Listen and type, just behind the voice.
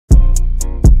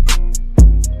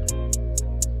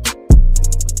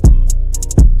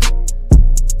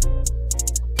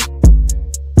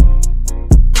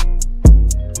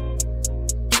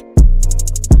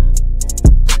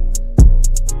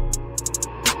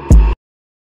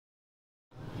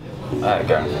Alright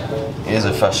gang, here's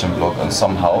a fashion vlog and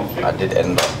somehow I did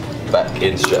end up back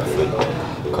in Stratford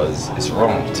because it's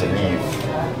wrong to leave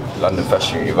London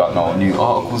Fashion Week without no new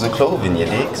articles of clothing, you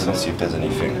dig? So let's see if there's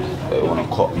anything that you want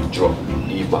to copy, drop,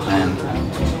 leave behind,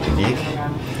 you dig? I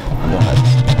don't like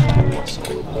this. So,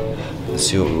 let's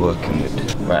see what we're working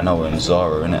with. Right now we're in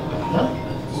Zara, innit?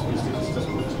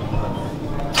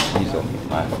 These are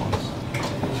my phones.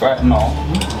 Right now,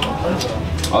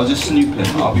 I was just snooping.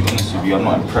 I'll be honest with you, I'm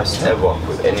not impressed ever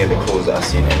with any of the clothes that I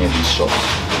see in any of these shops.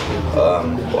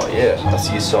 But yeah, I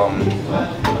see some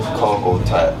cargo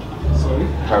type,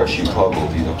 parachute cargo,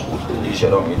 these are cool. Usually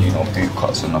I don't really do no boot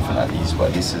cuts or nothing like these,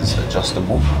 but this is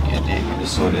adjustable. Yeah, dig. I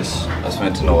just saw this. I just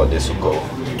wanted to know what this would go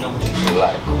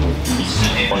like with these. I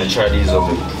want to try these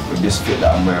on with this fit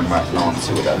that I'm wearing right now and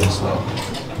see what that looks like.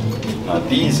 Now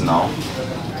these now,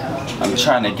 I'm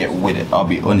trying to get with it. I'll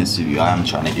be honest with you, I am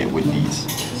trying to get with these.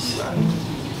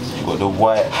 You've got the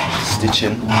white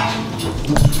stitching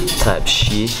type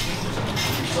she,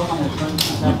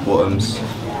 the bottoms,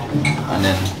 and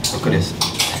then look at this,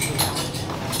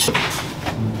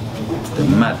 the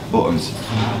mad bottoms.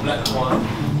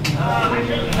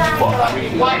 But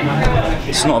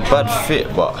it's not a bad fit,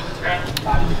 but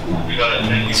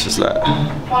it's just like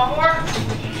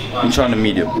I'm trying to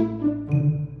medium.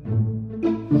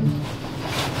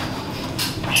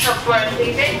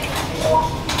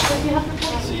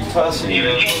 See, personally,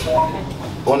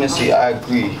 honestly, I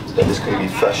agree that this could be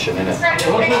fashion, innit? I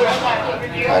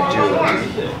do agree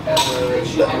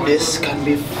that this can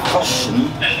be fashion.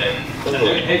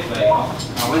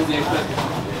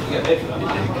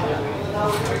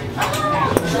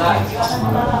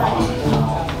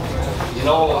 You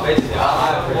know, basically,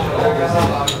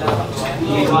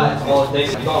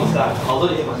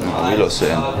 You lot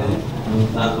saying?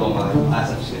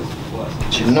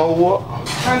 Do you know what?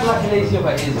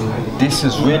 This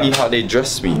is really how they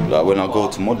dress me, like when I go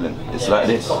to modelling. It's like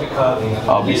this.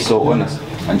 I'll be so honest.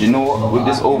 And you know what? With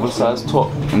this oversized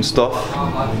top and stuff,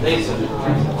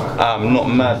 I'm not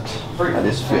mad at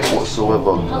this fit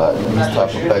whatsoever. Like these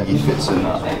type of baggy fits and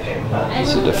that.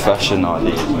 It's the fashion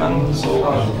nowadays, man. So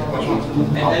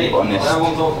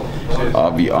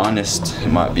I'll be honest. It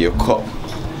might be a cop.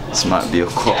 This might be a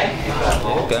cop.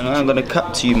 And I'm gonna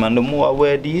cap to you, man. The more I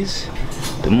wear these,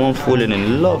 the more I'm falling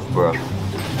in love, bro. Look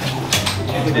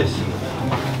at this.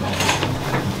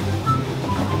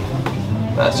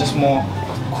 That's just more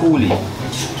coolie.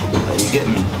 Like, you get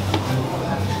me?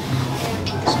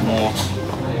 It's more.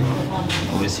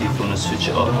 Obviously, if you wanna switch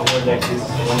it up, tighten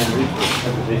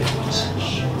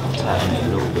it a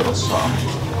little bit or something.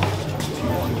 If you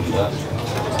wanna do that.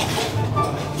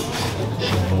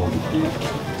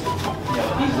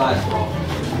 These lights, bro.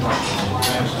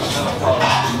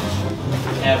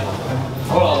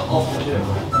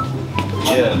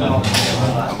 Yeah, man.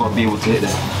 I've got to be able to hit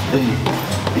that.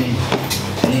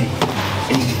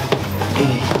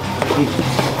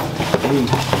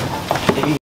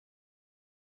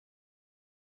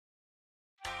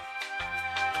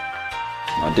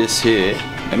 Now this here,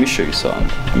 let me show you something.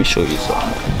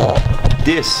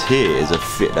 This here is a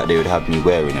fit that they would have me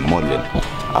wearing in modelling.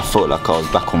 I felt like I was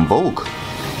back on Vogue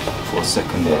for a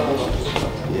second there.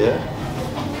 Yeah.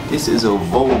 This is a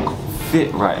Vogue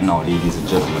fit right now, ladies and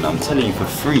gentlemen. I'm telling you for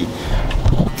free. I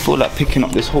feel like picking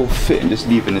up this whole fit and just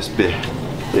leaving this bit.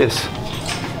 This.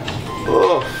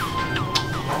 Oh.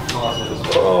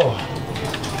 Oh.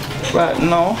 Right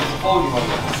now.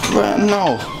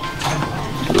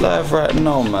 Live right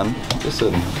now, man.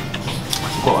 Listen.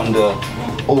 Got on the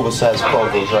oversized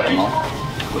cargos right now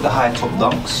with the high top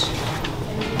dunks.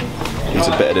 These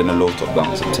are better than the low top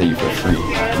dunks, I'll tell you for free.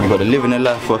 We got the Living a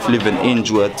Life Worth Living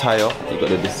Angel attire. We got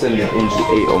the Descending Angel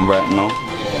 8 on right now.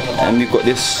 And we got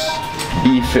this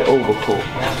B-fit overcoat.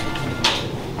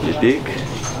 You dig?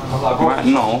 Right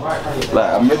now,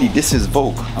 like I'm ready. This is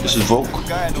Vogue. This is Vogue.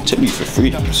 I'm telling you for free.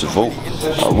 This is Vogue.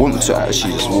 I want to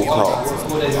actually just walk out.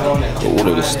 Got all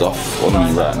of this stuff on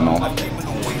me right now.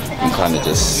 I'm kind of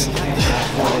just,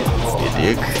 you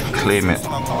dig? Claim it.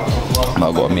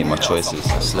 I've got to make my choices.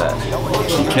 It's like,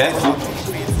 be careful.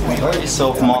 Hurt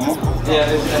yourself, mama.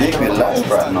 Dig me life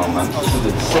right now, man.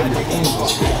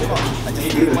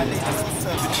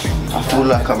 I feel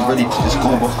like I'm ready to just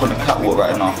go back on the catwalk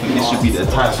right now. I think this should be the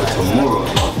time for tomorrow.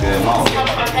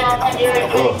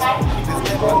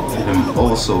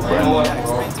 Also brand new.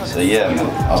 So yeah, man,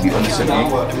 I'll be honest with you.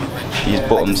 These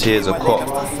bottoms here is a cop.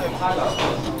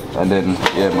 And then,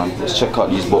 yeah, man, let's check out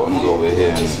these bottoms over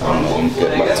here and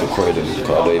get back to Croydon because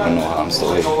I don't even know how I'm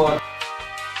still here.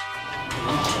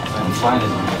 And finally, I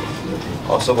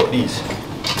also got these.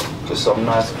 Just some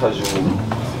nice casual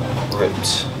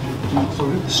ripped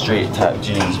straight type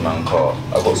jeans, man. Car.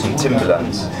 I got some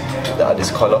Timberlands that are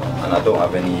this colour, and I don't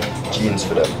have any jeans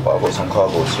for them, but I got some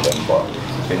cargos for them. But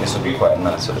I think this will be quite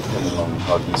nice, so depending on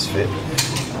how these fit.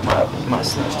 I might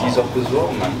snatch these up as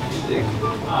well, man.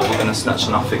 But we're gonna snatch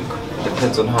nothing.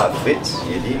 Depends on how it fits,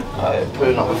 you dig? Alright,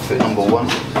 putting up with fit number 1.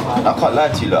 I can't lie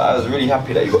to you, like, I was really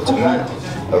happy that you got to meet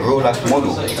a real life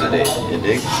model today, you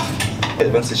dig?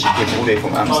 Eventually she came all the way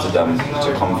from Amsterdam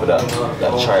to come for that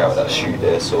tryout, that shoot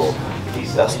there, so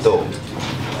that's dope.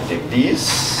 Dig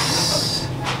these?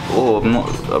 Oh,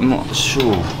 I'm not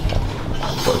sure.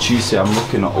 But Tuesday I'm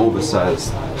looking at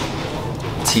oversized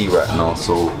tee right now,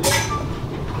 so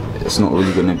it's not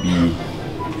really gonna be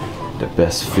the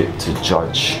best fit to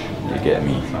judge. You get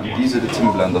me? These are the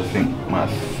Timberlands I think might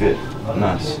fit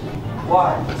nice.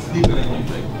 Why?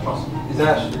 Is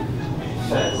that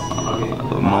I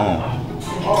don't know.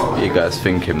 What are you guys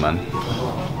thinking, man?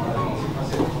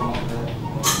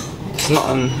 It's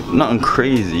nothing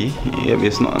crazy. You get me?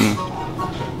 It's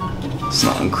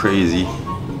nothing crazy.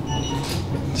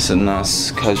 It's a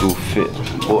nice casual fit.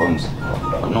 Bottoms.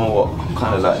 I know what, I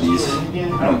kinda like these.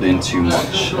 I'm not doing too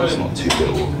much. It's not too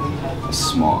little. It's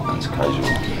smart and it's casual.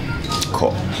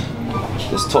 Cop.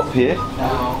 This top here,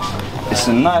 it's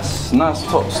a nice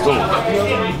top still.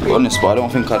 To be honest, but I don't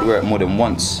think I'd wear it more than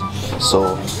once.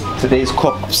 So today's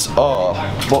cops are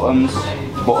bottoms.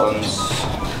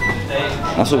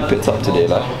 That's what we picked up today,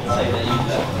 like.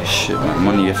 Shit, man,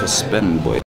 money you have to spend,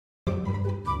 boy.